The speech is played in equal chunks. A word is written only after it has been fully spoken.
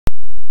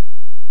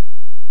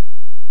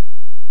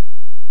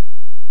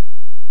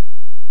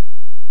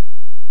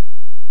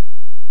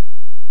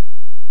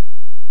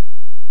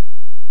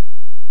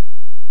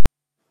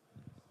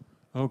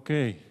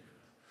Okay,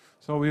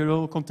 so we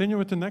will continue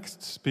with the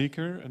next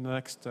speaker and the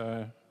next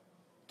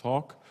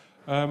talk.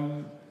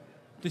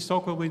 This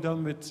talk will be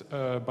done with,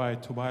 by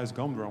Tobias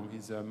Gondrom.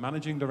 He's a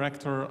managing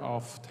director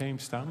of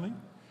Thames Stanley,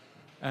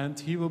 and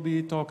he will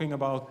be talking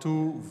about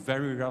two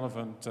very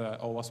relevant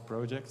OWASP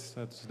projects.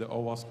 That's the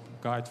OWASP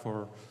Guide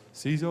for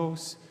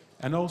CISOs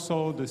and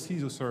also the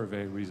CISO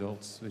Survey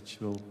results, which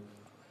we'll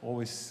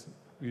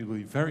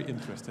be very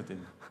interested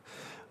in.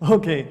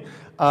 Okay,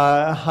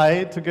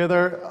 hi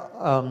together,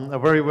 a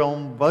very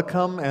warm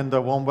welcome and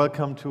a warm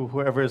welcome to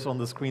whoever is on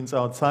the screens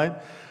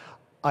outside.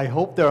 I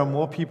hope there are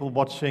more people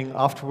watching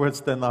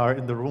afterwards than are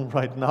in the room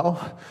right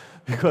now,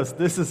 because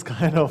this is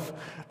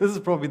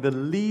probably the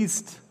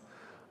least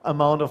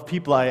amount of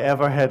people I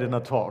ever had in a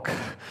talk.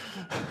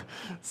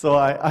 So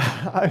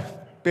I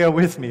bear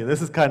with me,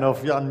 this is kind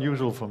of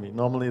unusual for me.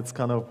 Normally it's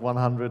kind of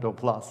 100 or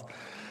plus.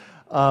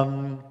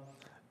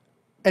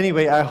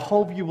 Anyway, I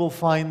hope you will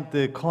find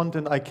the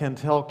content I can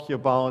talk you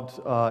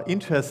about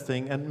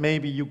interesting, and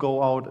maybe you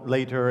go out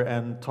later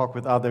and talk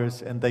with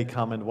others and they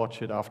come and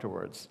watch it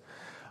afterwards.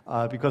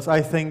 Because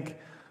I think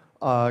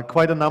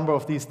quite a number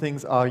of these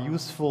things are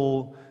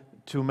useful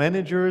to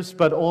managers,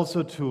 but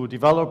also to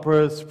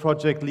developers,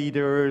 project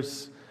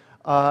leaders,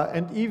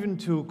 and even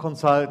to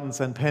consultants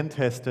and pen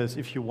testers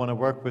if you want to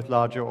work with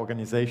larger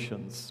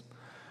organizations.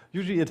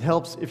 Usually it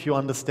helps if you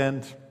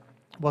understand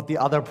what the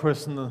other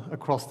person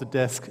across the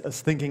desk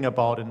is thinking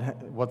about and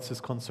what his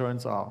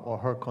concerns are or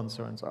her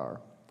concerns are.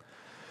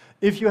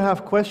 If you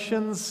have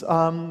questions,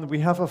 we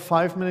have a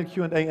 5-minute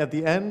Q&A at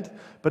the end,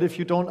 but if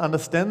you don't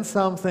understand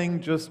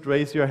something, just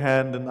raise your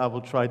hand and I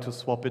will try to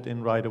swap it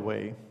in right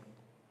away.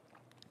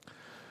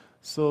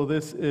 So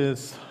this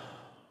is,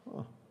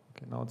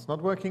 okay, now it's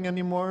not working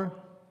anymore.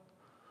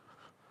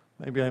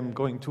 Maybe I'm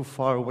going too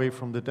far away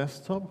from the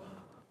desktop.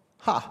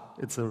 Ha,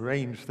 it's a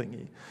range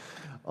thingy.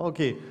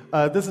 Okay,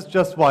 this is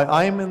just why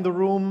I'm in the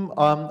room.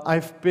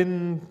 I've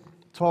been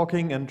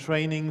talking and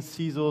training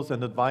CISOs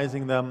and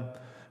advising them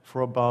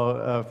for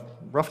about,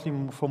 roughly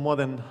for more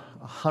than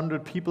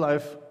 100 people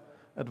I've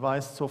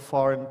advised so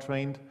far and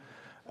trained.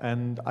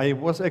 And I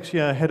was actually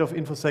a head of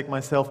InfoSec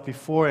myself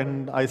before,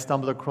 and I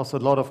stumbled across a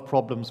lot of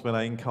problems when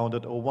I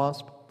encountered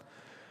OWASP.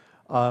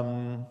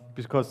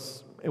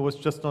 Because it was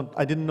just not,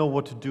 I didn't know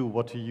what to do,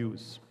 what to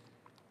use.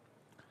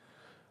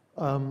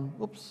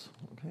 Oops,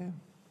 okay.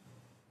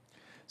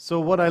 So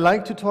what I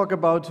like to talk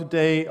about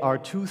today are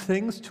two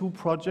things, two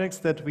projects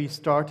that we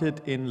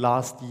started in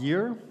last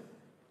year.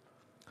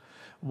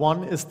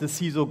 One is the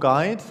CISO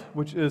Guide,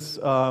 which is,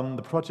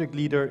 the project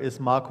leader is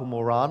Marco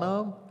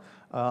Morana.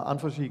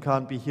 Unfortunately, he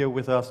can't be here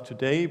with us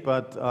today,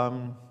 but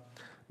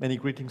many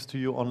greetings to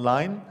you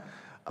online.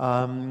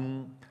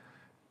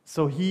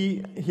 So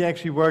he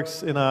actually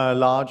works in a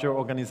larger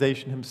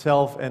organization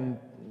himself, and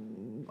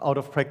out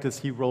of practice,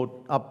 he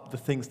wrote up the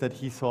things that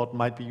he thought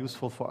might be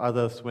useful for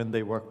others when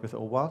they work with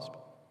OWASP.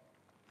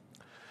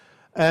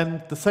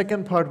 And the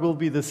second part will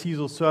be the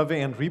CISO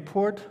survey and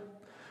report.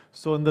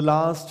 So in the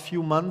last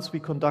few months, we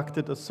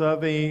conducted a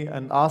survey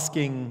and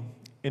asking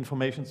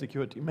information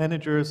security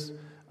managers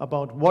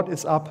about what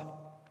is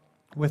up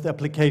with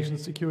application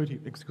security.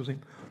 Excuse me.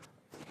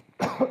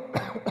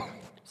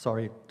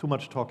 Sorry, too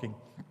much talking.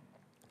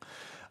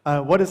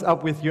 What is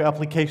up with your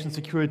application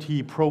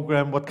security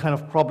program? What kind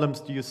of problems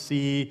do you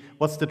see?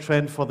 What's the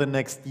trend for the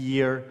next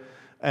year?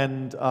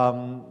 And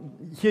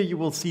here you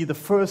will see the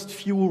first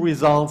few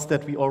results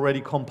that we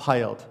already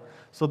compiled.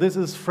 So this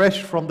is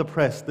fresh from the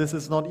press. This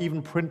is not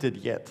even printed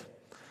yet.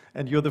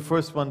 And you're the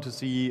first one to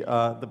see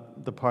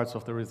the parts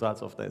of the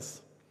results of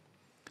this.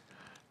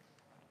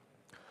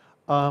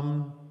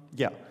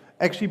 Yeah,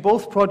 actually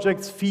both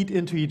projects feed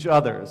into each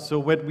other. So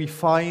what we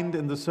find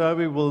in the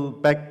survey will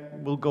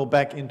go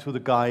back into the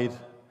guide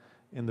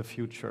in the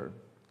future.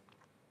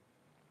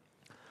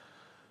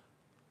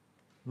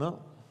 No?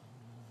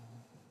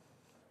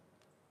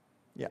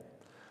 Yeah.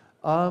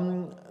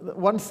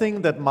 One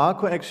thing that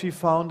Marco actually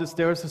found is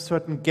there is a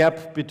certain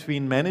gap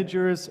between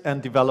managers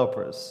and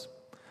developers.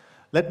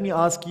 Let me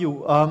ask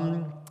you,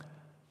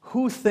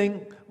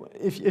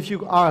 if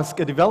you ask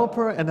a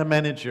developer and a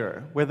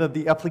manager whether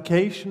the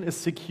application is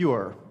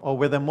secure or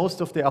whether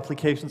most of the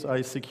applications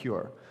are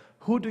secure,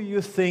 who do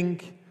you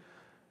think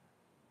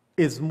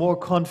is more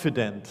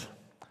confident?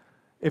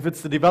 If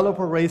it's the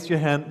developer, raise your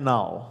hand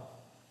now.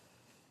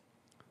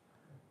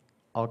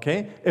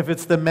 Okay, if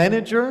it's the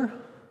manager,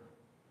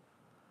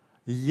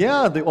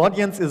 yeah, the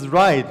audience is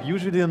right.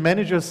 Usually the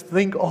managers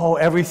think, oh,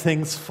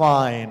 everything's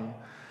fine.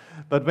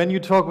 But when you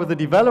talk with the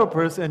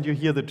developers and you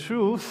hear the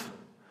truth,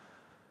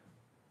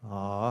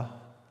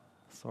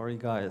 sorry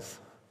guys.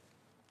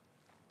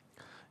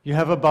 You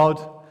have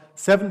about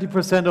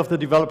 70% of the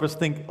developers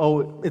think,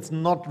 oh, it's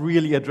not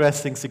really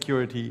addressing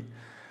security,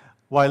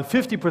 while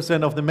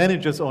 50% of the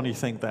managers only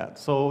think that.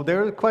 So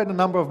there are quite a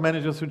number of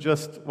managers who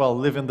just, well,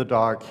 live in the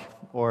dark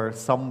or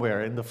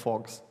somewhere in the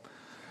fogs.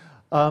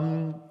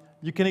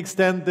 You can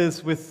extend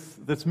this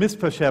with this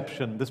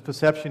misperception, this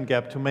perception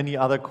gap to many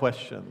other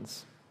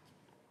questions.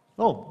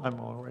 Oh, I'm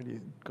already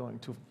going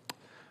to.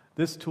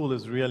 this tool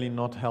is really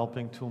not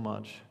helping too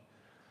much.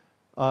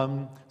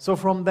 So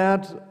from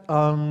that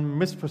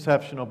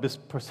misperception or this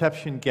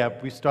perception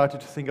gap, we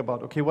started to think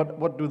about, okay,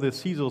 what do the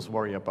CISOs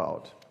worry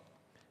about?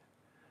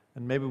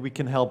 And maybe we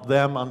can help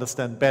them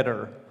understand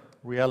better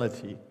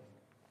reality.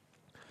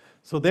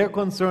 So their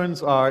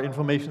concerns are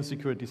information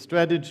security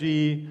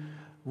strategy,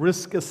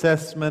 risk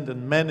assessment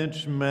and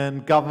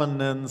management,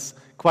 governance,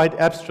 quite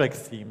abstract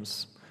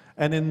themes.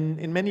 And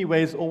in many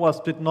ways,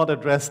 OWASP did not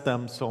address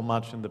them so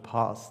much in the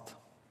past.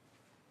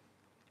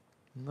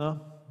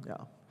 No?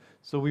 Yeah.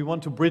 So we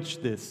want to bridge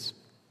this.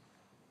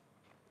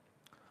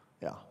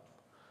 Yeah.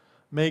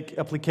 Make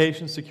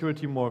application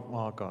security more,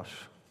 oh gosh.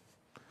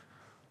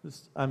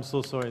 I'm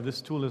so sorry,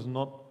 this tool is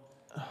not,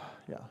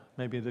 yeah,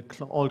 maybe the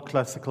old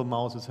classical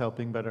mouse is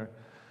helping better.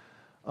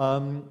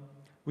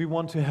 We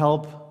want to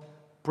help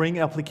bring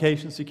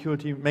application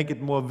security, make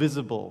it more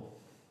visible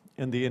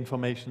in the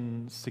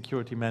information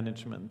security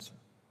management.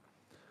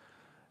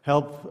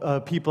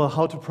 Help people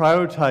how to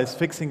prioritize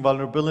fixing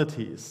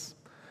vulnerabilities,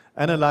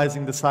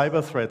 analyzing the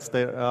cyber threats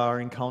they are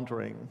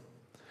encountering,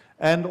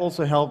 and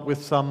also help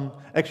with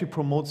actually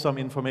promote some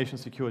information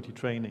security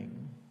training.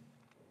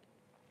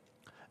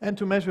 And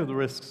to measure the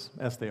risks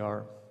as they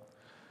are.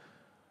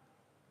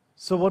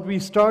 So what we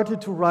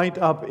started to write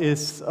up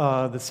is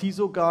the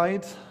CISO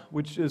Guide,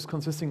 which is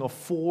consisting of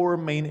 4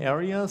 main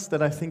areas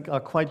that I think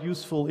are quite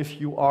useful if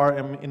you are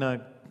in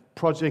a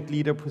project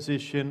leader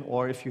position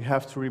or if you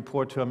have to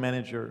report to a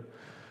manager.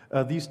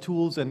 These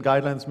tools and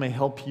guidelines may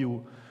help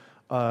you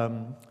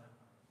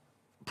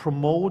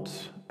promote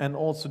and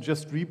also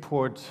just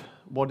report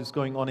what is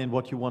going on and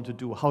what you want to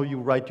do, how you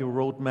write your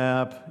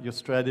roadmap, your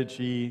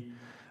strategy,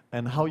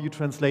 and how you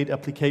translate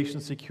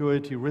application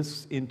security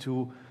risks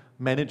into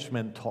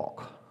management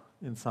talk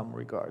in some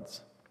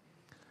regards.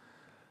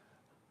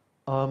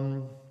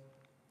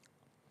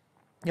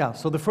 Yeah,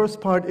 so the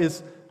first part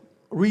is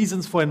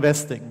reasons for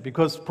investing,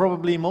 because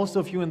probably most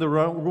of you in the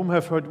room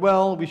have heard,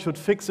 well, we should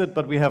fix it,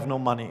 but we have no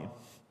money.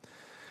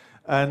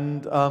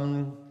 And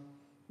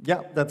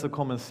yeah, that's a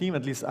common theme,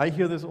 at least I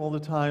hear this all the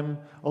time.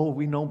 Oh,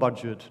 we know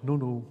budget.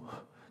 No,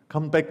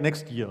 come back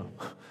next year.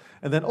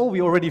 And then, oh, we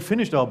already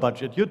finished our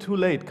budget. You're too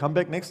late. Come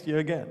back next year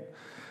again.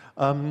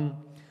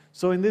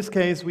 So in this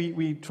case,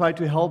 we try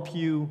to help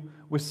you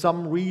with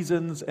some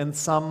reasons and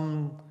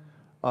some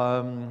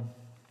some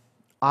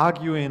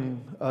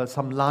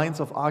lines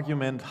of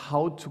argument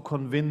how to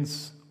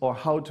convince or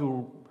how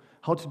to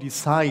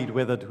decide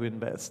whether to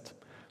invest.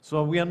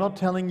 So we are not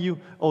telling you,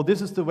 oh,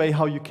 this is the way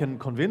how you can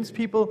convince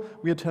people.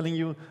 We are telling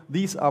you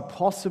these are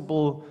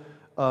possible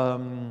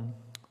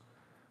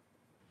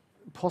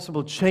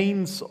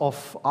chains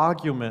of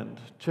argument,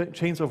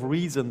 chains of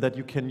reason that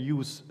you can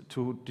use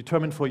to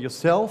determine for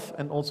yourself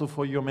and also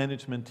for your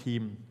management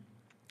team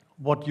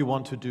what you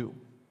want to do.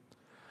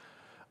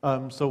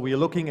 So we are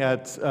looking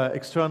at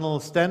external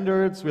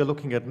standards, we are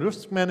looking at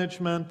risk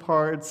management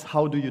parts,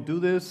 how do you do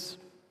this?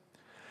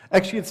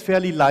 Actually, it's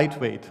fairly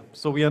lightweight,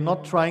 so we are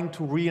not trying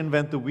to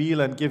reinvent the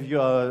wheel and give you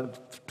a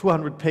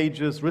 200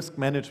 pages risk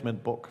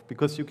management book,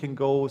 because you can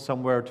go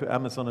somewhere to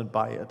Amazon and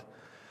buy it.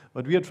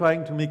 But we are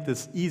trying to make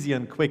this easy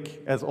and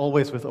quick, as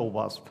always with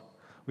OWASP.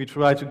 We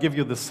try to give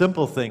you the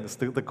simple things,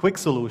 the quick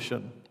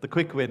solution, the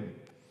quick win.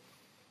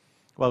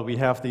 Well, we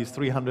have these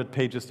 300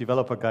 pages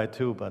developer guide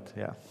too, but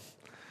yeah,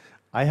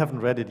 I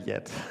haven't read it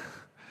yet.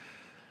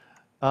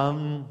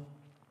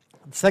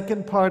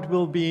 Second part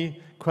will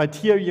be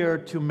criteria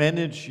to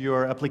manage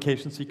your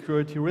application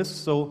security risks.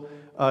 So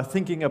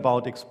thinking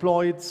about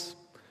exploits,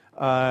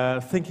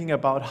 thinking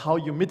about how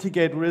you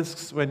mitigate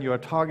risks when you are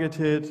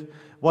targeted,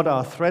 what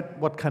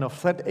kind of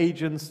threat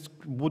agents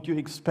would you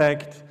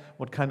expect,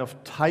 what kind of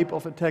type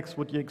of attacks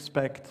would you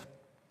expect.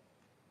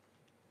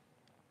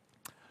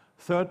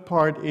 Third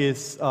part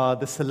is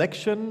the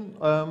selection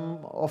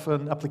of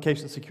an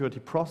application security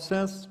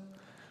process.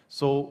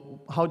 So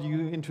how do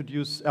you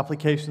introduce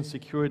application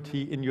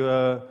security in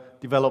your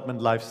development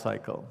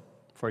lifecycle,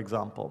 for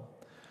example?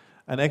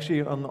 And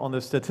actually on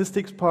the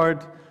statistics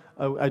part,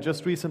 I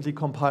just recently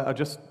compiled,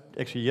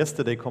 actually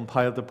yesterday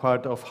compiled the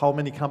part of how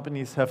many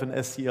companies have an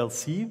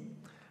SCLC,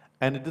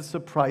 and it is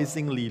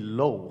surprisingly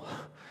low.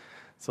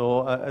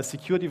 So a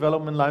secure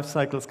development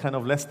lifecycle is kind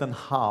of less than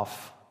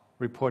half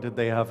reported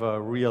they have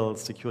a real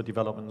secure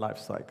development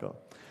lifecycle.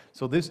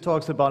 So this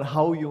talks about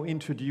how you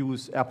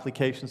introduce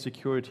application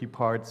security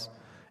parts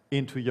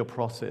into your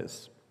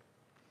process.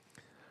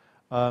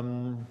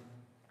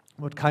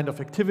 What kind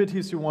of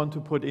activities you want to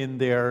put in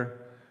there,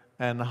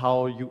 and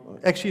how you,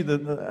 actually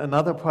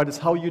another part is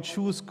how you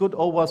choose good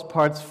OWASP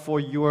parts for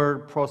your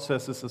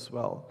processes as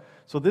well.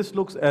 So this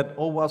looks at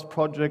OWASP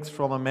projects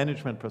from a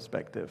management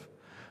perspective.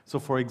 So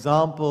for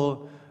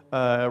example,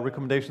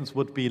 recommendations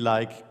would be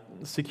like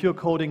secure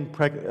coding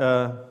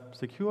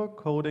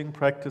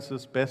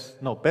practices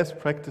best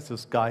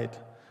practices guide.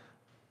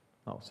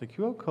 No,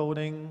 secure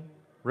coding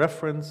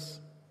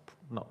reference.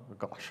 No,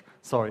 gosh,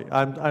 sorry,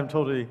 I'm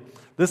totally.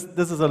 This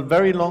is a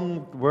very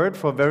long word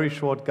for a very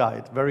short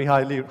guide. Very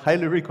highly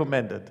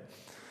recommended.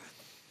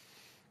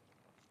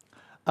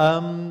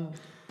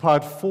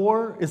 Part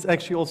 4 is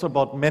actually also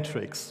about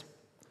metrics.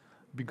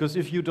 Because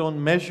if you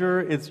don't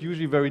measure, it's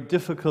usually very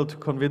difficult to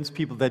convince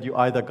people that you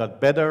either got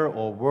better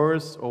or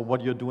worse or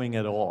what you're doing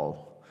at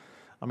all.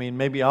 I mean,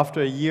 maybe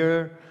after a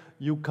year,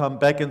 you come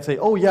back and say,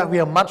 oh yeah, we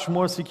are much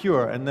more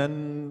secure. And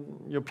then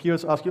your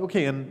peers ask you,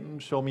 okay,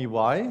 and show me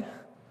why.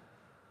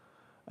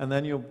 And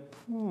then you,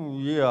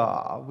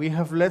 yeah, we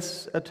have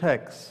less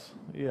attacks.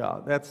 Yeah,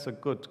 that's a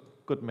good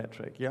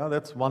metric. Yeah,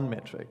 that's one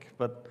metric.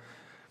 But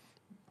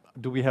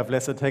do we have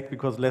less attack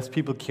because less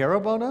people care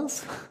about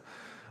us?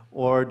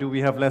 Or do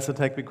we have less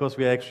attack because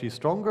we are actually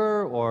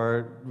stronger,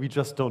 or we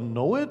just don't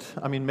know it?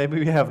 I mean, maybe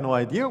we have no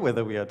idea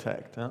whether we are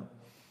attacked. Huh?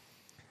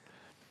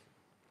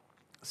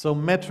 So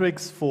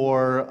metrics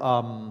for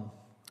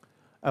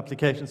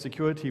application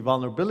security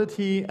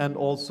vulnerability and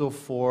also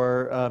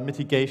for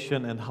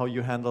mitigation and how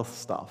you handle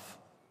stuff.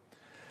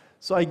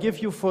 So I give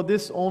you for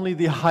this only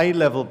the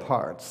high-level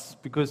parts,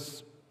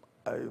 because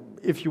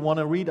if you want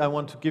to read, I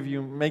want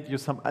to make you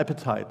some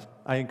appetite.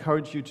 I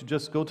encourage you to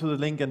just go to the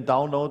link and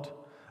download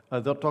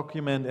the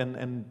document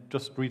and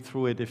just read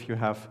through it if you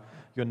have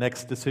your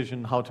next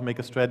decision, how to make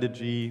a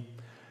strategy,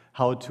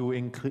 how to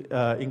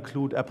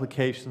include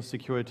application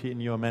security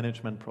in your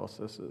management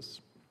processes.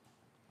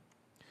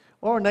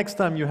 Or next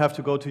time you have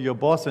to go to your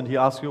boss and he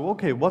asks you,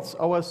 okay, what's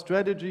our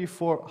strategy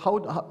for how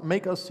to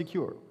make us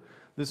secure?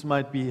 This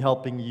might be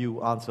helping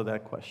you answer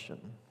that question.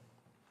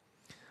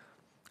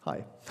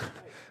 Hi.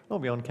 Oh,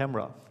 we're on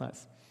camera.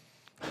 Nice.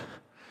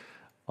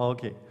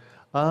 Okay.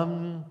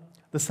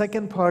 The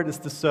second part is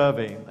the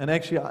survey, and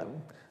actually,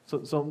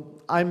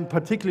 I'm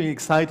particularly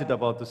excited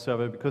about the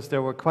survey because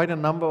there were quite a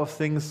number of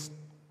things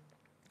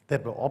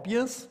that were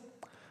obvious,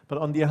 but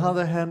on the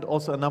other hand,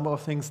 also a number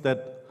of things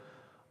that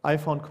I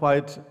found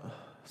quite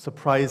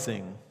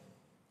surprising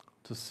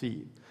to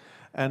see.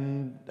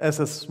 And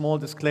as a small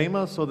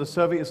disclaimer, so the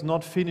survey is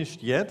not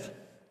finished yet,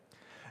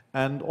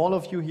 and all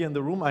of you here in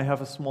the room, I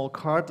have a small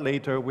card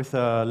later with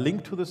a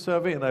link to the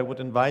survey, and I would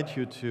invite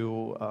you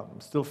to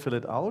still fill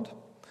it out,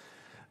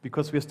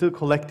 because we're still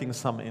collecting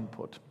some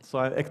input. So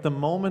at the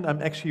moment,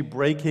 I'm actually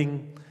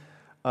breaking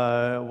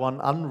one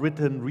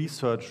unwritten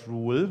research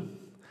rule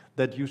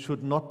that you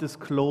should not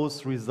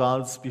disclose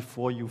results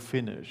before you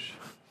finish.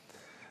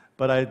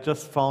 But I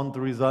just found the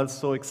results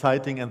so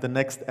exciting, and the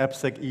next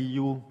AppSec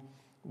EU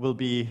will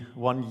be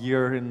 1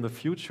 year in the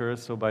future,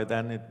 so by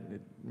then it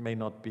may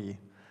not be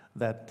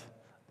that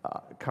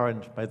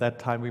current. By that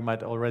time, we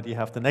might already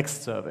have the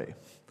next survey.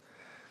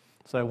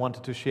 So I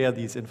wanted to share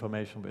these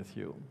information with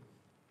you.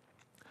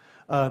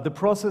 The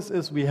process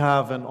is we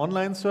have an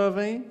online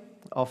survey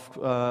of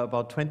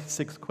about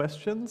 26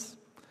 questions,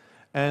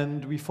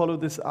 and we follow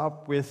this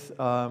up with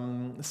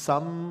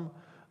some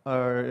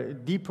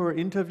deeper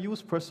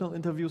interviews, personal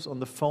interviews on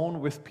the phone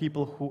with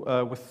people who,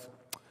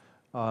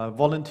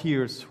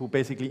 volunteers who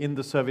basically in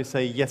the survey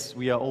say, yes,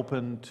 we are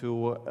open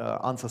to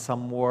answer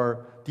some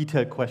more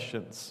detailed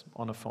questions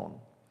on the phone.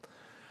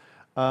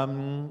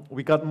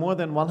 We got more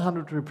than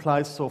 100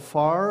 replies so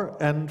far,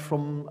 and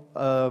from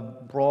a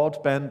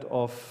broad band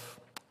of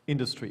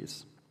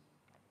industries.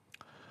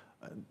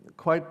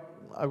 Quite,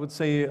 I would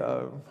say,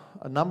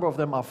 a number of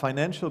them are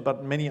financial,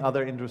 but many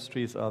other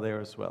industries are there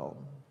as well.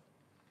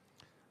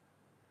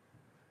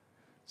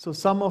 So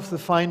some of the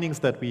findings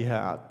that we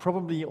had,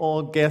 probably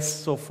all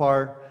guessed so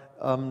far,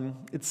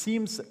 it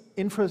seems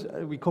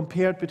we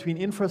compared between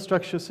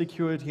infrastructure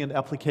security and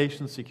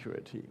application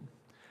security.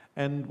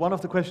 And one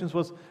of the questions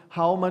was,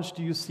 how much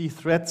do you see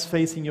threats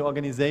facing your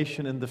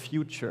organization in the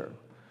future?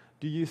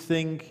 Do you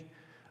think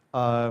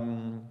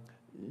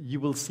you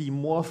will see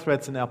more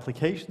threats in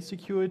application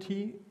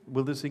security?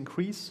 Will this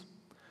increase?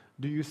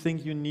 Do you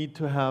think you need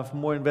to have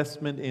more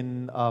investment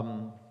in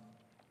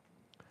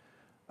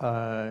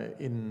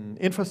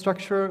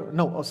infrastructure?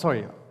 No, oh,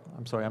 sorry,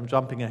 I'm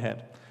jumping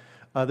ahead.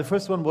 The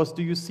first one was,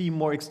 do you see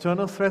more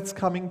external threats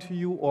coming to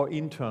you or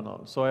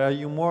internal? So are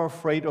you more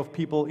afraid of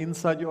people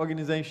inside your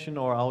organization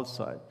or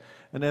outside?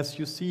 And as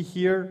you see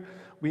here,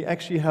 we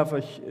actually have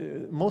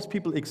most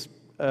people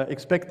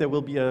expect there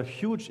will be a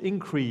huge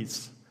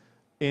increase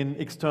in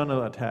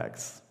external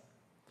attacks.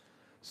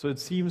 So it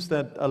seems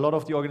that a lot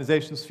of the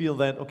organizations feel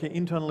that, okay,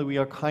 internally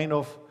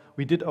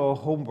we did our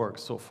homework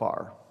so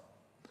far.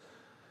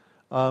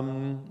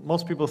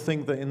 Most people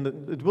think that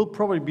it will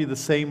probably be the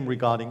same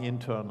regarding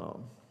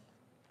internal.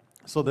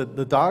 So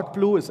the dark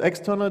blue is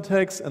external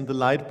attacks and the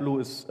light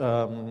blue is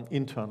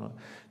internal.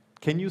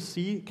 Can you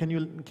see, can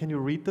you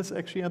read this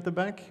actually at the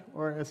back?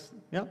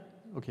 Yeah?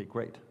 Okay,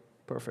 great,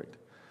 perfect.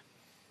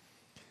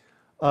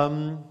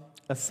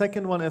 A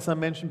second one, as I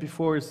mentioned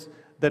before, is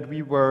that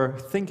we were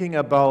thinking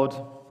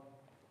about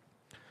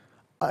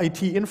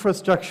IT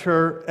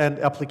infrastructure and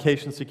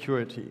application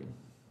security.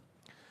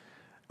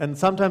 And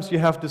sometimes you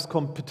have this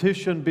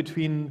competition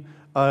between,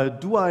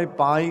 do I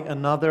buy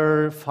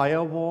another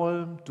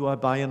firewall, do I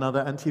buy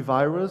another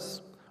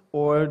antivirus,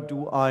 or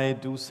do I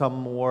do some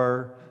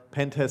more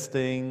pen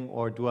testing,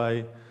 or do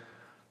I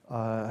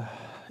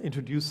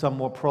introduce some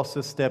more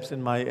process steps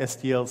in my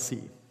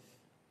SDLC?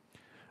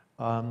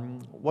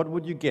 What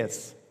would you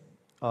guess?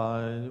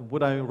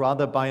 Would I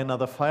rather buy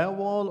another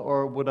firewall,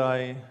 or would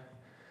I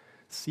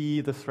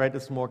see the threat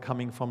is more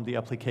coming from the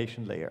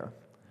application layer?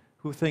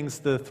 Who thinks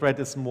the threat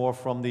is more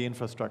from the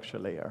infrastructure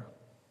layer?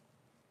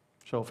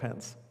 Show of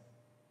hands.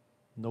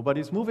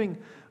 Nobody's moving.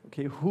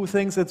 Okay, who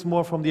thinks it's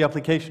more from the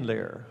application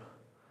layer?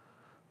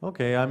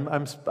 Okay,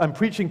 I'm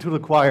preaching to the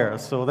choir,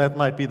 so that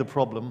might be the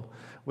problem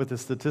with the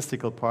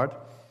statistical part.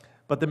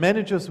 But the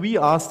managers we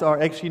asked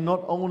are actually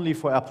not only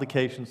for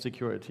application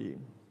security.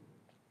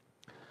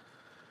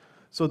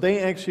 So they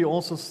actually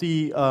also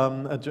see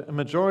a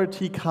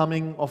majority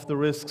coming of the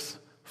risks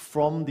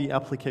from the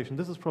application.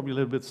 This is probably a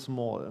little bit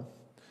small.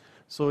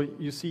 So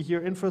you see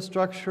here,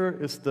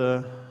 infrastructure is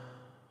the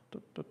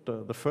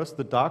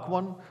dark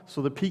one.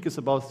 So the peak is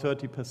about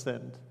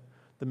 30%,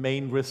 the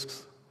main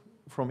risks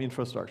from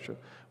infrastructure,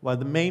 while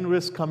the main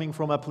risk coming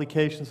from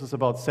applications is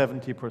about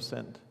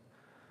 70%.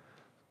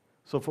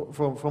 So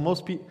for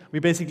most people, we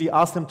basically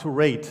asked them to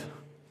rate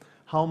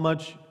how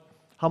much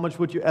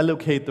would you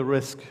allocate the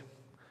risk,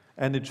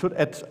 and it should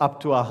add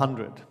up to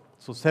 100.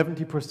 So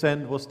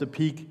 70% was the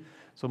peak.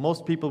 So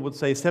most people would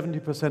say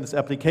 70% is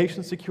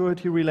application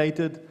security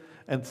related,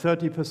 and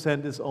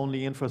 30% is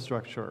only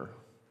infrastructure.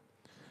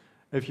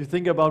 If you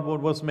think about what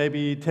was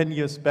maybe 10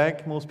 years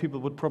back, most people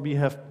would probably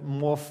have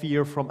more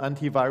fear from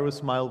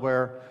antivirus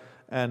malware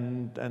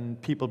and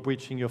people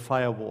breaching your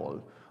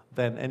firewall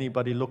than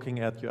anybody looking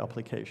at your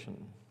application.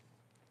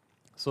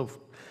 So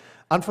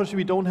unfortunately,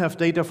 we don't have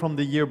data from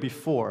the year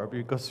before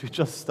because we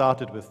just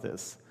started with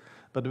this.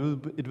 But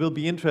it will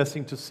be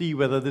interesting to see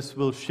whether this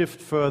will shift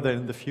further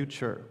in the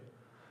future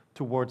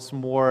towards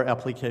more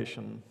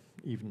application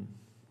even.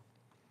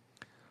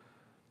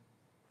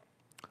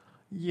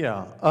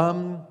 Yeah.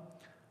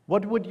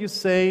 What would you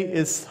say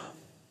is...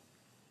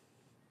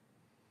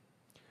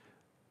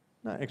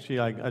 No, actually,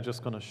 I'm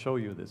just going to show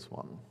you this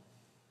one.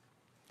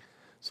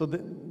 So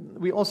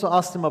we also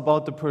asked them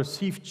about the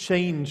perceived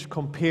change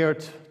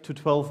compared to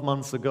 12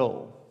 months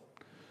ago.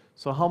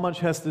 So how much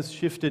has this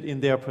shifted in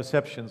their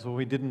perception? So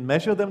we didn't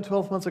measure them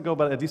 12 months ago,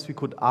 but at least we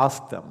could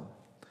ask them.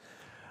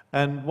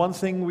 And one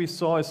thing we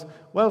saw is,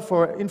 well,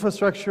 for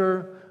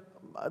infrastructure,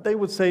 they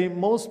would say,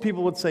 most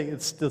people would say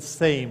it's the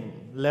same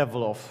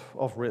level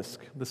of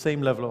risk, the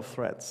same level of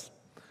threats.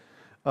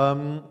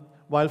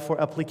 While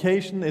for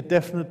application, it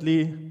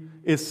definitely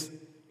is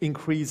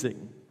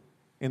increasing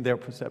in their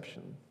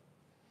perception.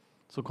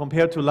 So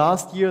compared to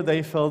last year,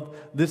 they felt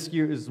this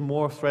year is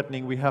more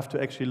threatening. We have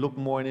to actually look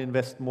more and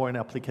invest more in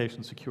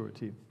application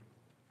security.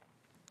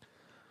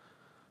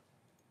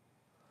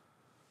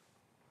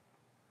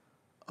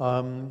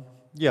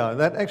 Yeah,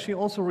 that actually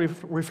also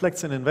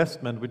reflects an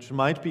investment, which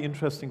might be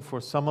interesting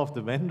for some of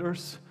the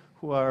vendors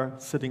who are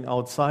sitting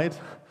outside.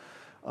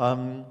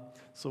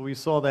 So we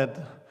saw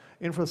that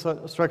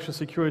infrastructure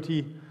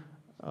security,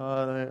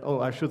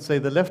 I should say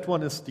the left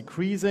one is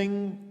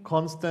decreasing,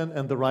 constant,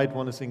 and the right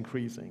one is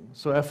increasing.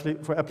 So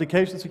for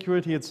application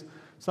security, it's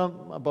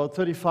about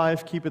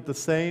 35 keep it the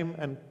same,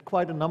 and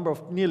quite a number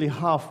of, nearly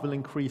half will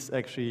increase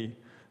actually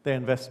their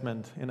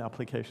investment in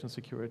application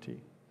security.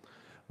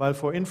 While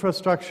for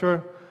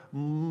infrastructure,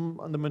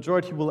 the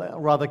majority will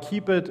rather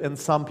keep it, and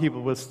some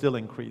people will still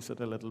increase it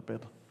a little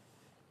bit.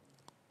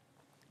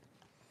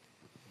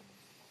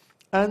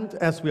 And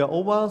as we are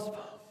OWASP,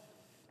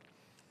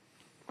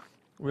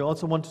 we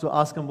also wanted to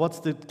ask them what's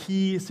the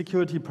key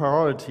security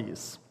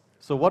priorities.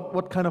 So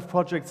what kind of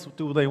projects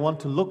do they want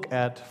to look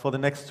at for the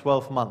next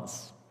 12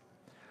 months?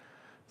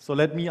 So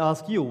let me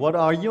ask you, what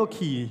are your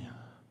key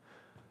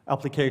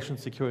application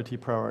security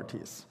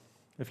priorities?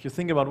 If you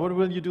think about what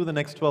will you do the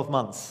next 12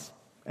 months?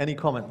 Any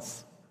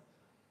comments?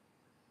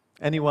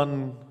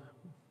 Anyone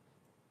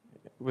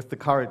with the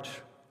courage?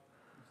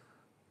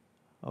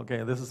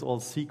 Okay, this is all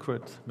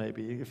secret,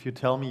 maybe. If you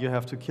tell me, you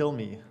have to kill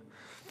me.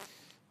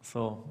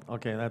 So,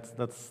 okay, that's...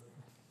 No, it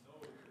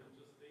will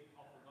just take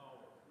half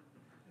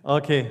an hour.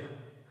 Okay.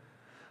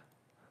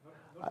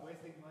 Not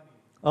wasting money.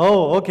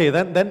 Oh, okay,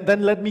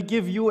 then let me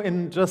give you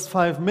in just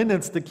 5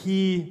 minutes the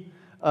key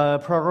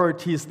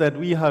priorities that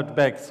we had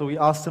back. So we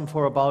asked them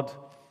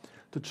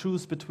to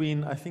choose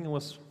between, I think it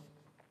was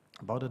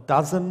about a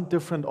dozen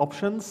different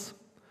options.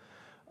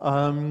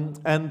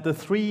 And the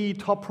 3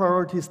 top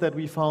priorities that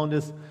we found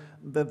is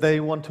that they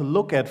want to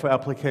look at for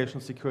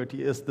application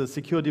security is the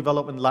secure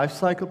development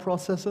lifecycle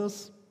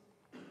processes.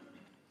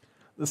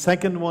 The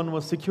second one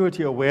was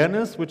security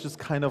awareness, which is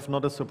kind of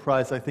not a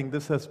surprise. I think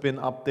this has been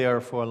up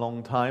there for a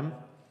long time.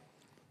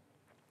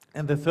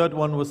 And the third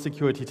one was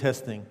security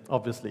testing,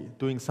 obviously,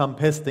 doing some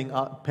testing,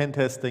 pen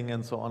testing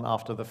and so on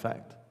after the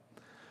fact.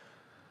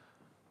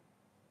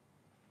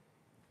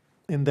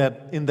 In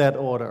that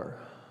order.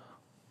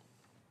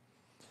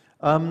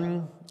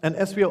 And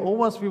as we are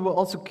OWASP, we were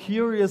also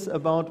curious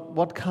about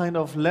what kind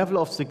of level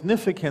of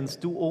significance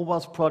do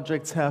OWASP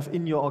projects have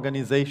in your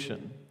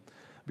organization.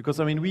 Because,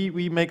 I mean,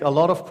 we make a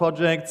lot of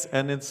projects,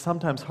 and it's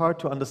sometimes hard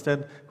to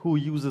understand who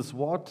uses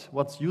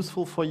what's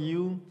useful for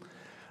you.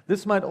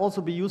 This might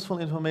also be useful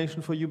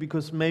information for you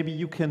because maybe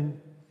you can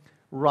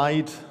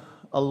write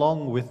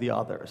along with the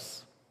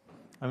others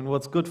I mean,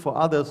 what's good for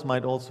others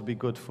might also be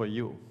good for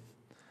you.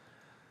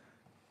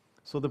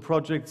 So the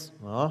projects,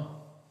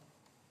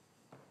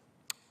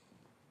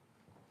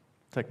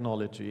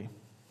 technology,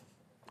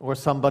 or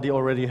somebody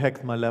already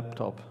hacked my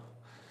laptop.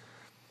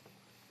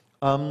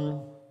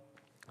 So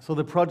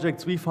the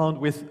projects we found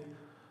with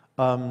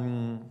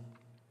some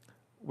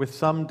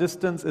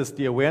distance is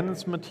the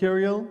awareness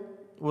material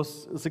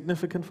was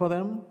significant for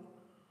them.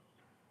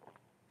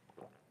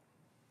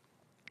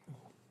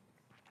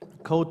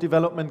 Code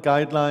development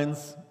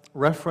guidelines,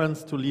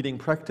 reference to leading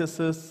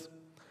practices.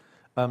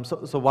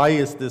 So why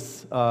is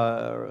this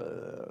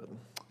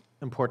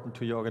important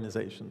to your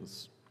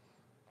organizations?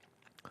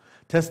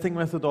 Testing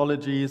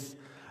methodologies,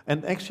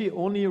 and actually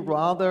only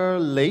rather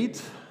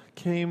late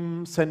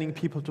came sending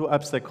people to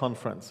AppSec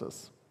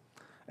conferences,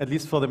 at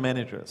least for the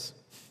managers.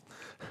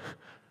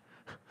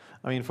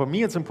 I mean, for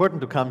me it's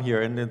important to come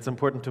here and it's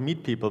important to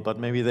meet people, but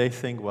maybe they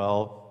think,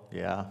 well,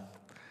 yeah,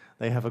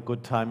 they have a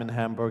good time in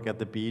Hamburg at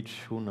the beach,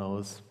 who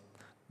knows.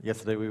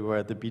 Yesterday we were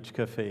at the beach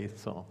cafe,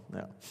 so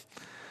yeah.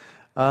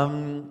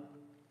 And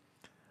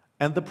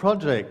the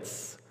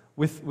projects,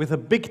 with a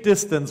big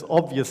distance,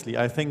 obviously,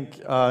 I think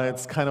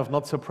it's kind of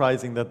not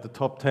surprising that the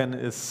top 10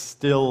 is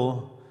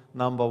still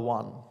number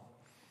 1.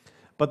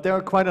 But there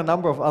are quite a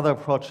number of other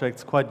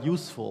projects quite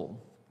useful.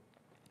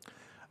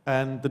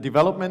 And the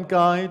development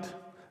guide,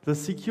 the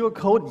secure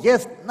code,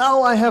 yes,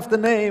 now I have the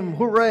name,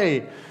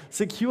 hooray!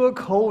 Secure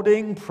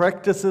Coding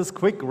Practices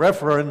Quick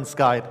Reference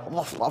Guide.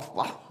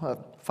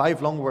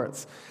 5 long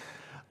words.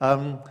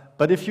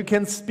 But if you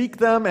can speak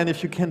them and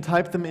if you can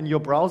type them in your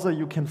browser,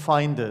 you can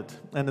find it.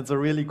 And it's a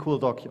really cool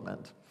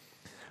document.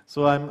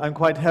 So I'm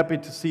quite happy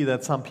to see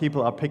that some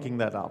people are picking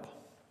that up.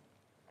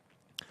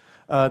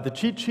 The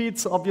cheat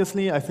sheets,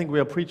 obviously, I think we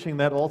are preaching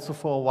that also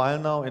for a while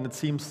now, and it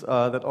seems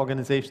that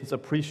organizations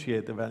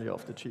appreciate the value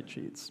of the cheat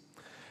sheets.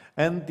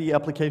 And the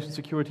application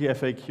security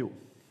FAQ.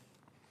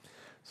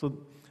 So,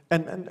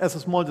 and as a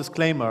small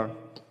disclaimer,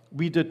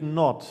 we did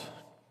not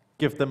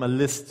give them a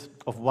list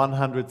of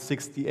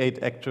 168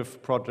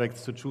 active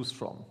projects to choose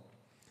from.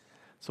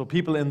 So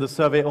people in the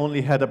survey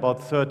only had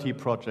about 30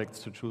 projects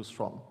to choose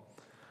from,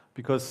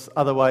 because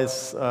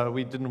otherwise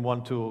we didn't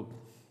want to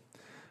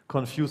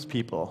confuse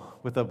people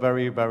with a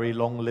very, very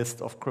long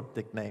list of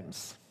cryptic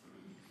names.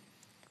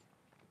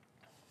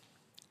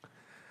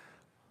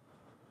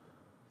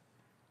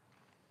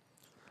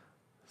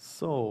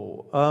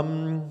 So,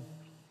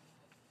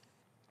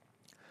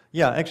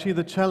 yeah, actually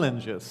the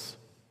challenges,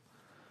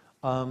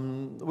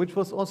 which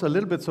was also a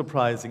little bit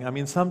surprising. I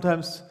mean,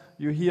 sometimes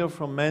you hear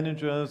from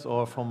managers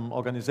or from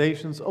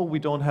organizations, oh, we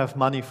don't have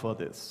money for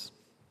this.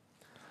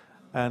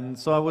 And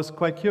so I was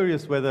quite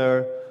curious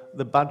whether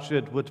the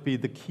budget would be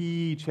the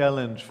key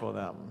challenge for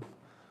them.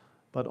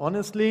 But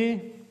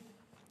honestly,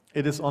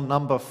 it is on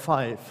number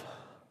 5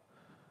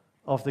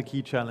 of the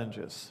key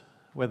challenges,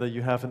 whether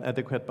you have an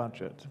adequate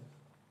budget.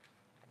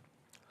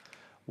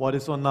 What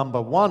is on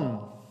number 1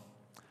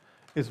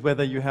 is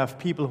whether you have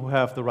people who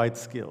have the right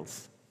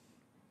skills.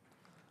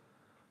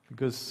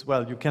 Because,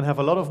 well, you can have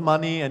a lot of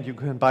money and you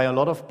can buy a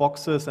lot of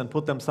boxes and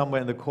put them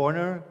somewhere in the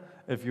corner.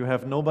 If you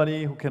have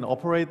nobody who can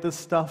operate this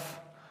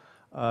stuff,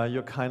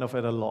 you're kind of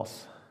at a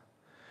loss.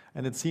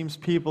 And it seems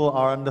people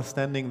are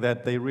understanding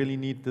that they really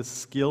need this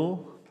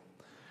skill.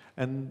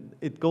 And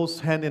it goes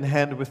hand in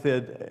hand with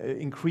the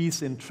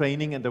increase in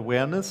training and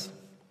awareness.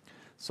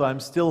 So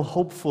I'm still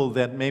hopeful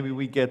that maybe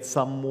we get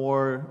some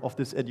more of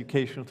this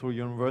education through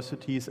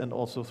universities and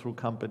also through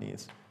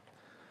companies.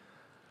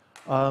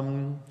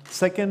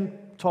 Second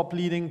top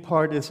leading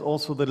part is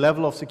also the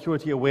level of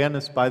security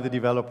awareness by the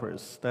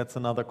developers. That's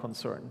another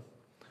concern.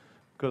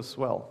 Because,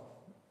 well,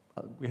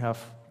 we have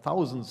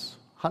thousands,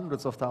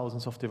 hundreds of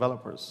thousands of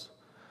developers.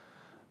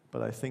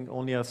 But I think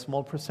only a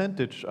small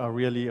percentage are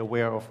really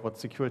aware of what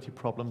security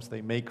problems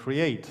they may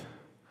create.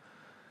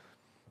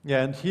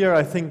 Yeah, and here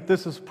I think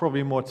this is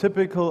probably more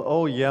typical.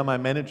 Oh yeah, my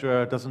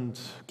manager doesn't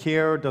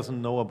care,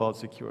 doesn't know about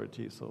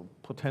security, so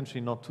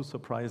potentially not too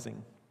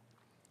surprising.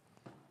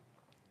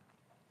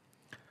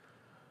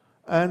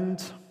 And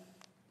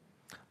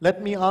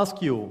let me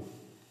ask you,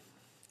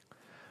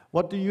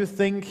 what do you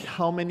think,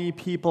 how many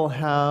people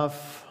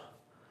have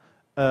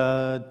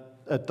a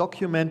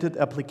documented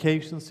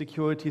application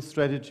security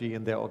strategy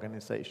in their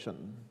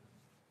organization?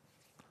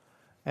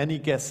 Any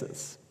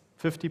guesses?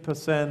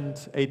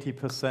 50%,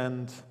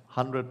 80%,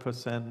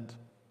 100%,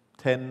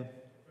 10%,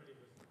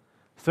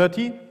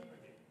 30%?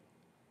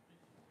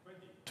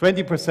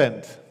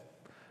 20%.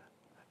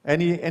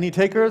 Any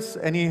takers?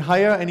 Any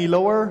higher, any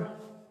lower?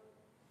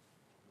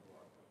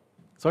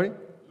 Sorry?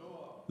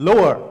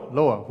 Lower.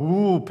 Lower.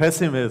 Ooh,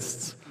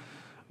 pessimists.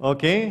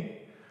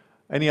 Okay.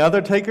 Any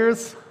other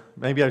takers?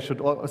 Maybe I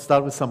should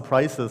start with some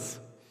prizes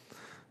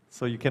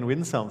so you can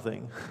win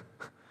something.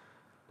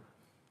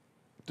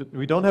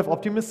 We don't have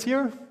optimists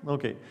here?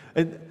 Okay.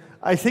 And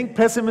I think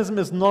pessimism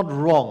is not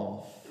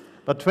wrong,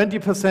 but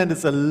 20%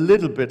 is a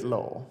little bit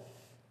low.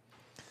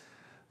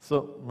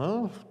 So,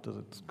 well, does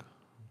it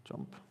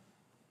jump?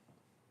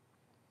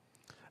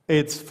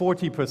 It's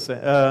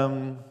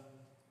 40%.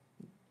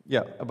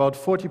 Yeah, about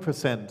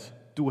 40%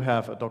 do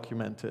have a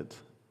documented,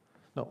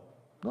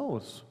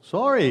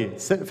 sorry,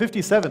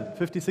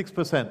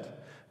 56%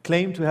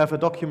 claim to have a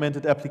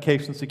documented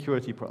application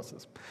security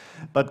process.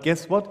 But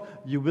guess what?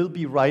 You will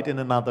be right in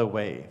another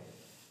way.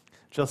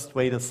 Just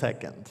wait a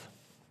second.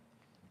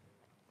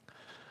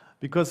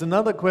 Because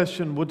another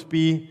question would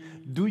be,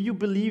 do you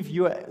believe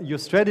your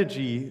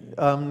strategy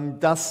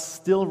does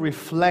still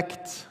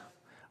reflect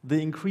the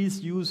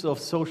increased use of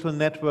social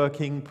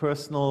networking,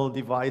 personal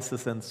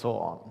devices, and so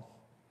on?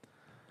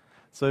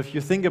 So if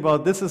you think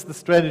about this is the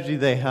strategy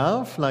they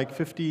have, like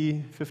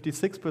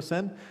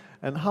 56%,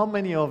 and how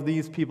many of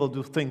these people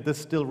do think this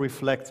still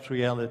reflects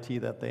reality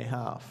that they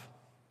have?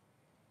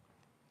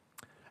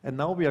 And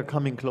now we are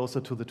coming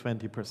closer to the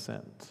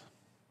 20%.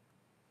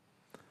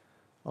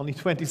 Only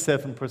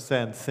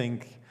 27%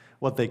 think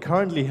what they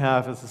currently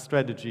have as a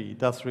strategy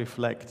does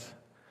reflect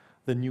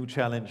the new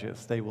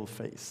challenges they will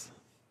face.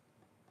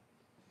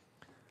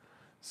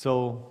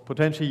 So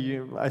potentially,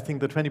 I think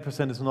the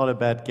 20% is not a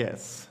bad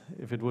guess,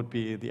 if it would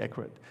be the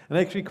accurate. And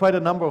actually, quite a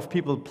number of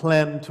people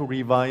plan to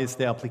revise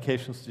their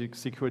application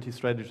security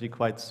strategy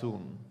quite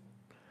soon.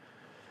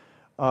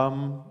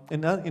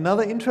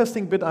 Another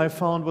interesting bit I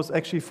found was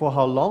actually for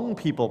how long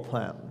people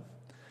plan.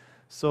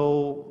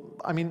 So,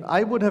 I mean,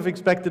 I would have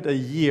expected a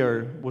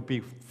year would be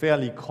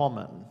fairly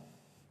common.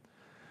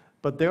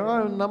 But there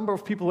are a number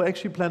of people who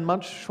actually plan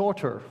much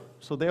shorter.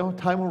 So their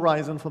time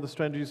horizon for the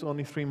strategy is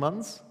only 3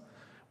 months.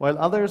 While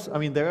others, I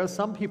mean, there are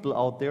some people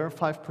out there,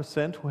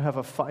 5%, who have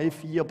a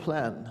 5-year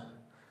plan.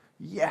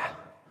 Yeah,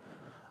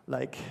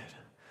 like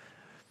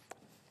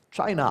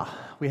China,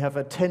 we have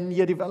a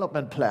 10-year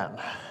development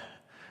plan.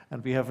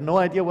 And we have no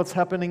idea what's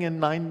happening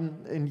in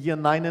year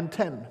 9 and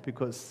 10,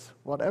 because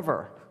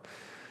whatever,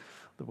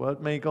 the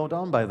world may go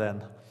down by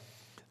then.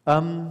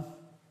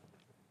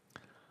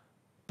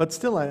 But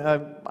still,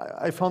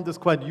 I found this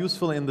quite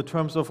useful in the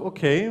terms of,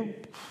 okay,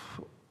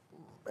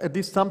 at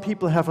least some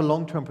people have a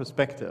long-term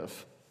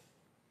perspective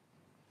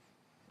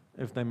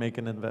if they make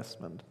an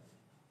investment.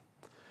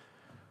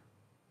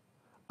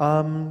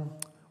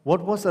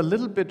 What was a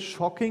little bit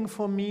shocking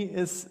for me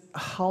is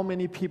how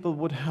many people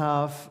would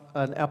have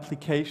an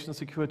application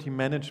security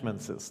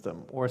management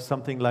system or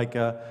something like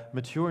a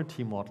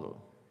maturity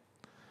model.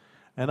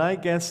 And I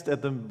guessed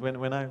at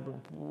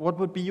what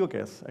would be your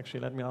guess?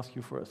 Actually, let me ask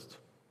you first.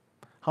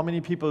 How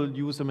many people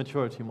use a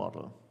maturity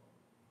model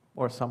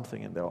or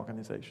something in their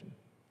organization?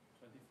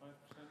 25%.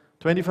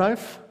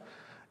 25?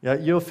 Yeah,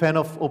 you're a fan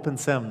of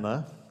OpenSAM,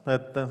 no?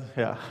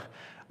 Yeah.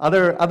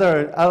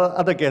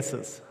 Other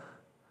guesses?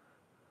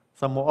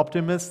 Some more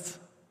optimists?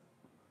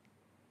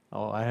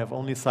 Oh, I have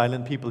only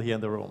silent people here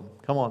in the room.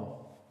 Come on.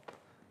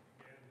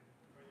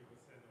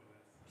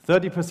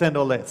 30%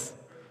 or less.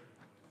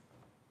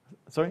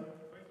 Sorry?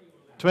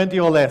 20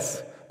 or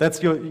less.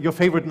 That's your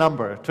favorite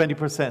number,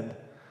 20%.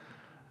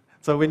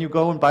 So when you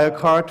go and buy a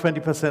car,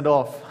 20%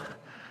 off.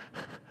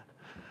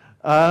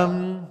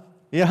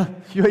 Yeah,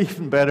 you're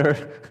even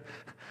better.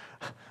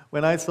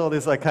 When I saw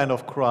this, I kind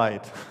of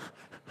cried.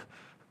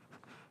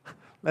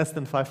 Less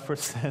than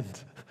 5%.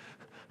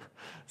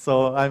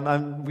 So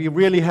we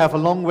really have a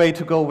long way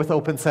to go with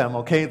OpenSAM,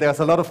 okay? There's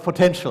a lot of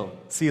potential.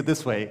 See it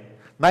this way.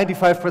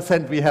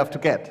 95% we have to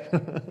get.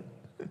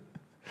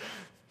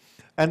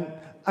 And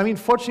I mean,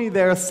 fortunately,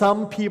 there are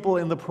some people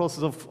in the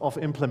process of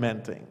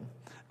implementing.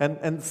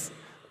 And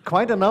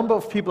quite a number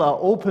of people are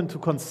open to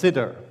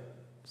consider.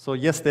 So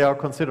yes, they are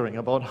considering,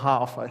 about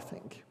half, I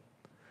think.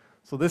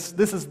 So this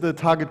is the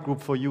target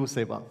group for you,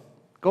 Seba.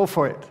 Go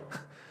for it.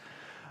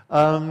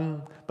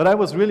 But I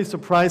was really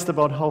surprised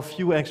about how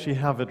few actually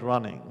have it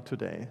running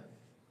today.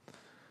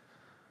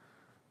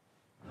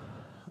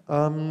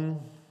 So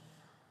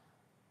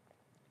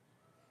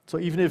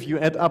even if you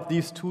add up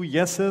these 2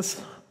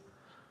 yeses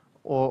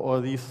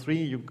or these 3,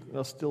 you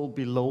are still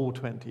below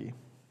 20.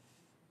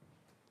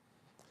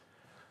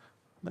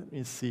 Let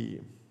me see.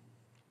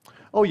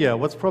 Oh yeah,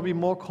 what's probably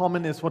more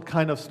common is what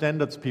kind of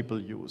standards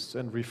people use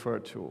and refer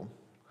to.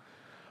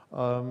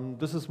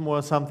 This is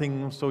more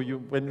something, so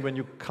when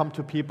you come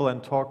to people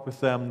and talk with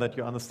them, that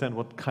you understand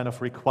what kind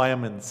of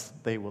requirements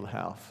they will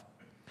have.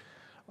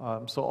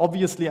 So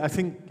obviously, I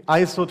think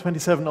ISO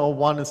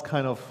 27001 is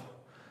kind of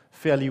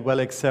fairly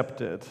well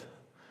accepted.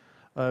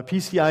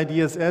 PCI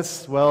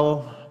DSS,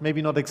 well,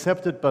 maybe not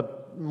accepted,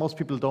 but most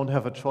people don't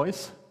have a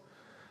choice,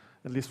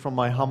 at least from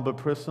my humble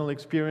personal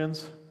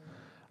experience.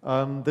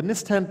 The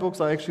NIST handbooks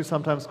are actually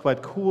sometimes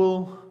quite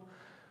cool.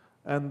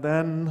 And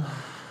then,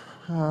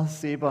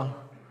 Seba,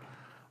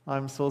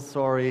 I'm so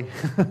sorry.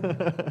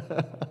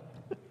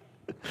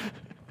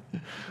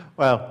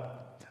 Well,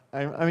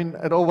 I mean,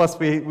 at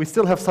OWASP, we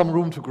still have some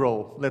room to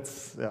grow.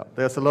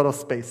 There's a lot of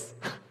space.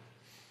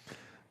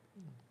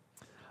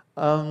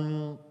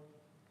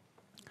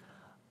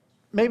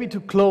 Maybe to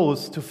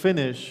close, to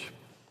finish,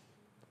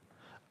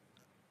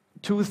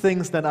 2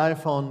 things that I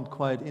found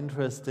quite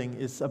interesting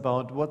is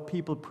about what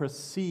people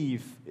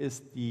perceive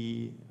is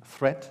the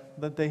threat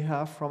that they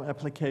have from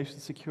application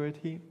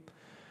security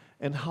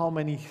and how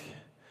many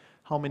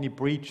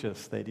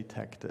breaches they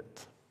detected.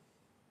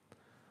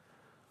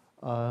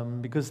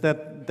 because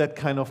that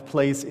kind of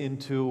plays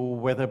into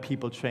whether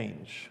people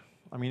change.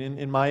 I mean,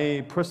 in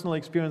my personal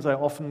experience, I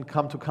often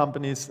come to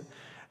companies,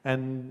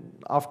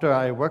 and after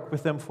I work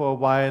with them for a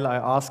while, I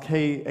ask,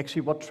 hey,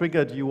 actually, what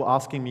triggered you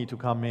asking me to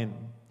come in?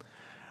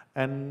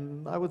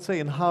 And I would say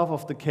in half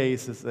of the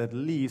cases, at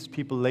least,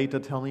 people later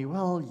tell me,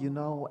 well, you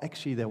know,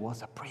 actually there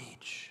was a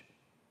breach,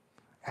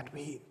 and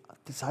we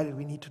decided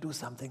we need to do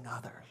something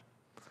other.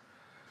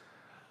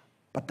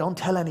 But don't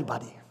tell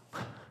anybody.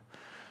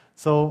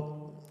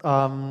 So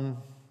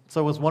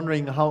I was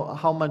wondering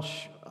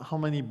how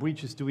many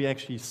breaches do we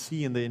actually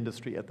see in the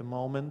industry at the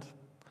moment,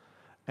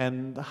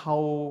 and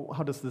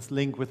how does this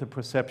link with the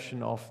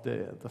perception of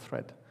the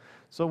threat?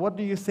 So what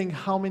do you think,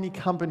 how many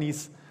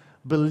companies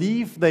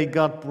believe they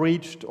got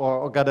breached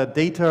or got a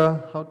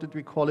data, how did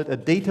we call it, a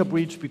data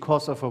breach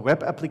because of a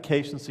web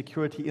application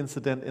security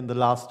incident in the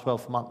last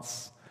 12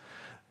 months?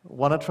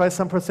 Want to try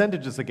some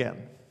percentages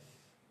again?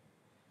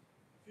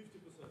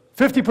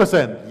 50%.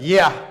 50%,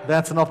 yeah,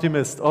 that's an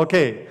optimist,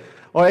 okay.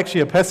 Or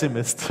actually a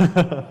pessimist.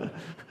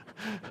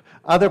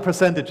 Other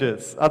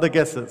percentages, other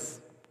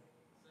guesses?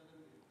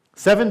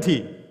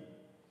 70.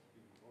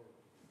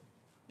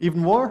 Even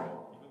more?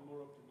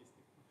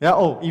 Yeah,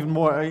 oh, even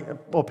more.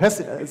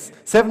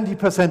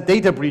 70%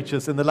 data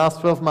breaches in the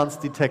last 12 months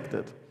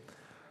detected.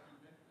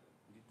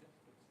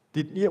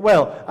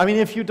 Well, I mean,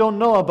 if you don't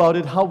know about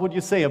it, how would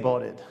you say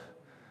about it?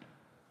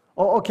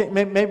 Oh, okay,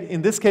 maybe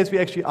in this case we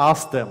actually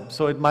asked them,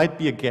 so it might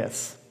be a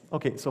guess.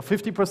 Okay, so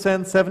 50%,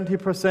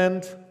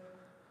 70%.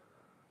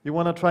 You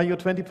want to try your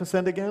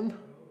 20% again?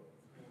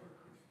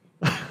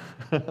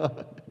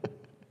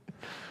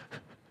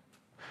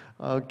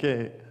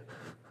 Okay.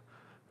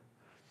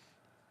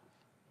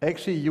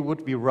 Actually, you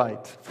would be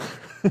right.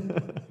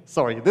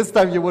 Sorry, this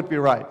time you would be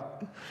right.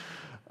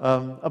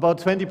 About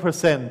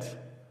 20%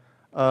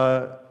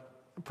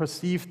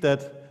 perceived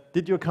that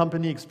did your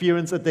company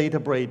experience a data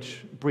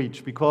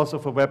breach because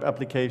of a web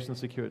application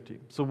security?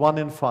 So 1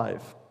 in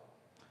 5,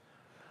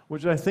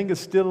 which I think is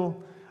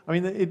still, I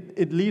mean,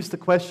 it leaves the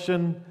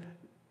question,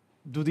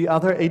 do the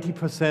other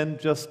 80%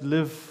 just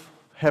live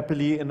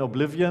happily in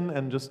oblivion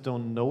and just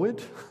don't know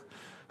it?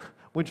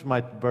 Which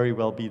might very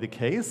well be the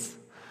case.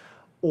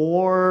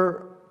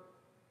 Or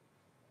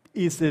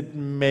is it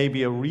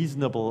maybe a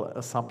reasonable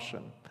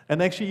assumption?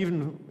 And actually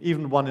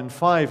even 1 in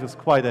 5 is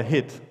quite a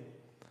hit.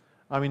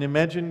 I mean,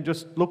 imagine,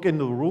 just look in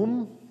the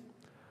room.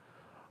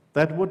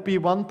 That would be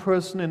 1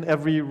 person in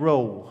every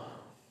row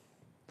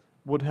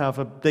would have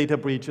a data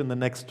breach in the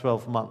next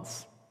 12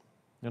 months.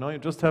 You know, you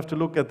just have to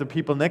look at the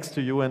people next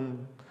to you,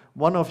 and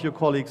one of your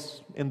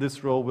colleagues in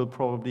this row will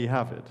probably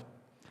have it.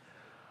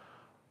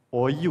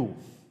 Or you.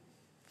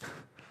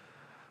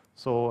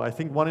 So I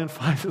think 1 in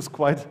 5 is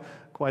quite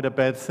a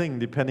bad thing,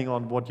 depending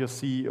on what your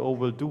CEO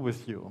will do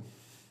with you,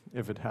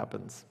 if it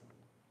happens.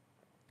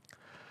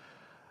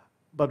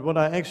 But what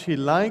I actually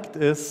liked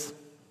is,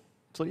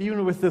 so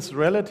even with this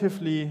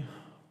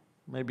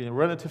maybe a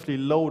relatively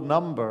low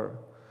number,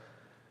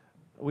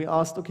 we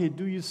asked, okay,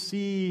 do you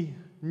see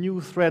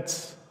new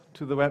threats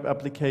to the web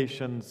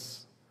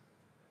applications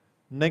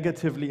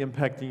negatively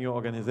impacting your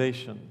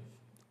organization?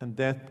 And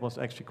that was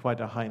actually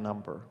quite a high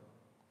number.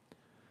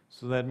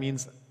 So that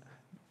means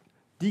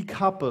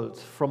decoupled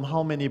from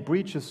how many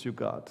breaches you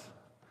got,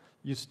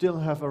 you still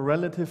have a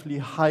relatively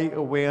high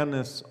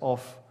awareness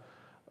of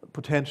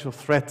potential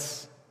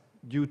threats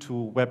due to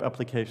web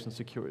application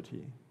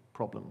security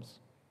problems.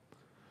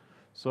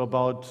 So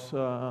about,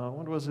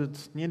 what was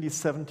it, nearly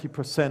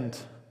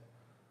 70%,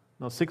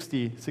 no,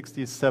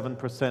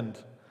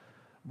 67%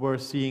 were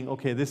seeing,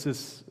 okay,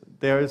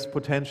 there is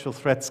potential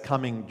threats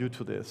coming due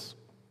to this.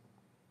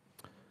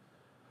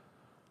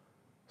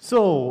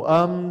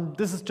 So,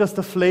 this is just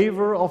a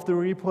flavor of the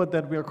report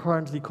that we are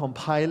currently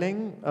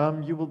compiling.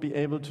 You will be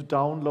able to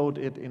download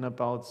it in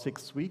about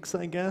 6 weeks,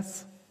 I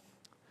guess.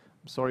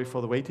 I'm sorry for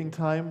the waiting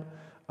time.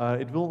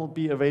 It will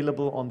be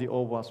available on the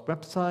OWASP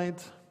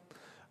website.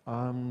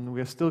 We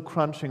are still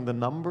crunching the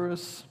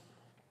numbers.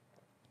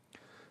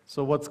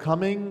 So what's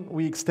coming?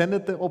 We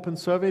extended the open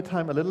survey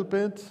time a little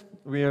bit.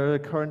 We are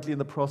currently in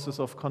the process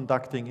of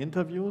conducting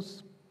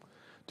interviews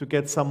to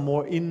get some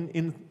more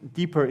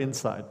deeper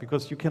insight,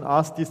 because you can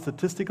ask these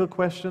statistical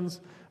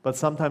questions, but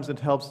sometimes it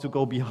helps to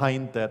go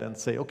behind that and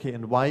say, okay,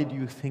 and why do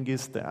you think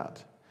is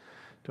that?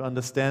 To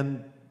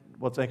understand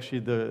what's actually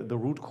the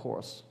root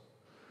cause.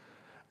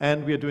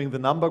 And we are doing the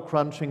number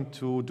crunching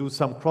to do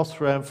some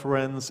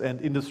cross-reference and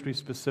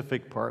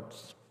industry-specific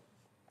parts.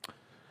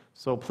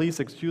 So please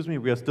excuse me,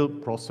 we are still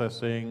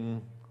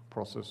processing,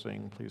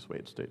 please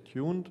wait, stay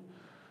tuned.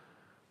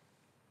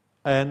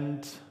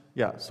 And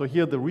yeah, so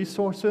here are the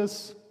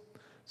resources.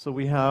 So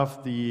we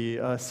have the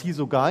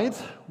CISO Guide,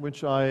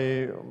 which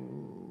I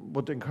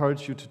would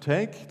encourage you to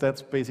take.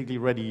 That's basically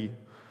ready,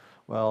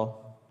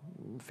 well,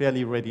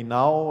 fairly ready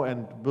now,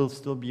 and will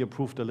still be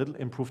improved a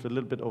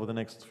little bit over the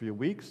next few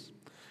weeks.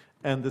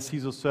 And the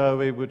CISO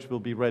Survey, which will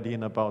be ready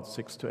in about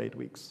 6 to 8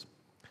 weeks.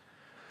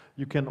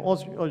 You can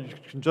also, or you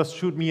can just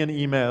shoot me an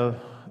email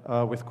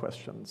with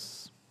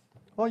questions.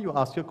 Or you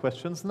ask your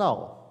questions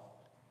now.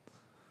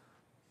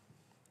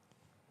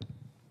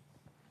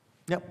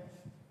 Yep.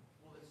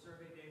 Will the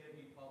survey data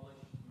be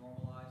published,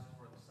 normalized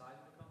for the size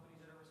of the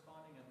companies that are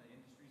responding and the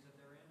industries that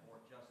they're in,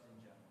 or just in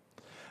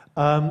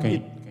general? Can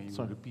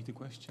you repeat the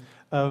question?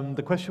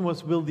 The question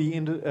was, will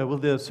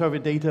the survey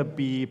data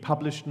be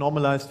published,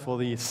 normalized for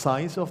the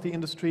size of the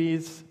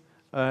industries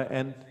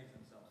and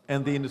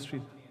the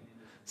industry?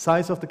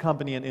 Size of the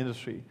company and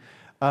industry.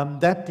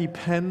 That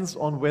depends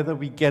on whether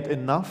we get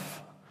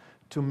enough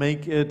to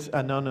make it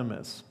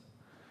anonymous.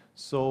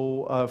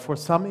 So for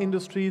some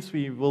industries,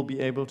 we will be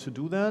able to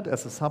do that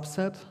as a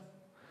subset.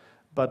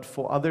 But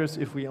for others,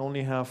 if we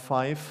only have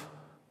 5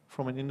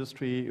 from an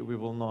industry, we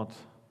will not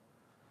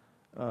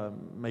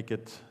break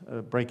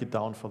it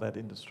down for that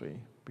industry.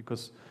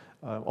 Because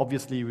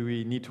obviously,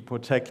 we need to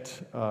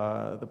protect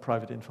the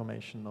private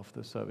information of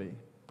the survey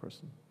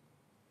person.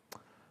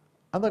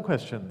 Other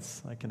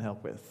questions I can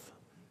help with?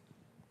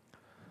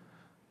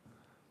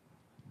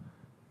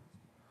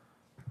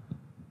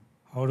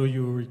 How do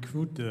you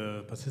recruit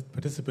the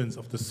participants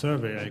of the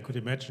survey? I could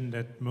imagine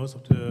that most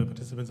of the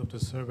participants of the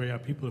survey are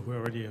people who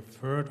already have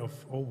heard of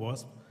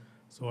OWASP,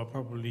 so are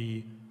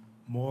probably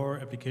more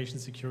application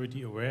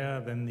security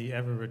aware than the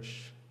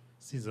average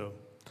CISO.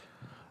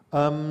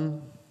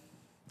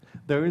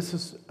 There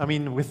is,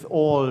 with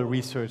all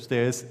research,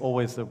 there is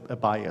always a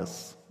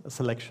bias, a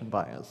selection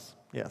bias,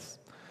 yes.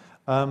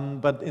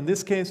 But in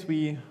this case,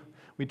 we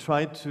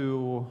try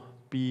to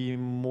be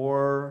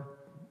more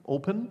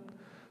open.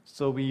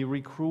 So we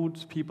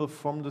recruit people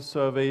from the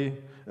survey,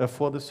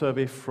 for the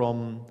survey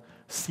from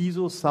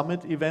CISO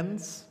summit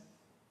events,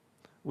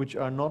 which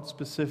are not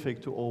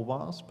specific to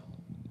OWASP.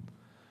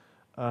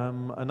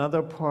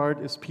 Another part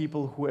is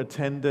people who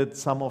attended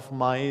some of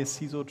my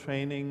CISO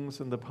trainings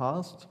in the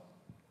past,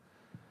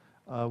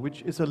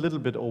 which is a little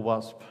bit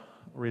OWASP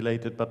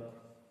related, but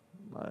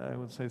I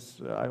would say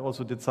I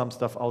also did some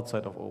stuff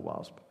outside of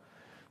OWASP.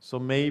 So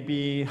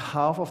maybe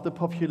half of the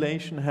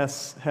population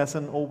has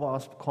an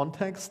OWASP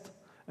context,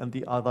 and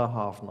the other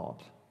half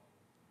not.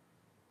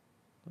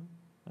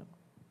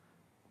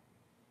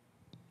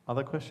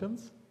 Other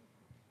questions?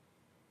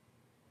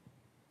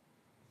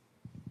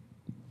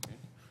 Okay.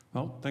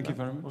 Well, thank you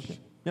very much. Okay.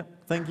 Yeah,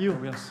 thank you.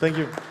 Tobias. Thank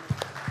you.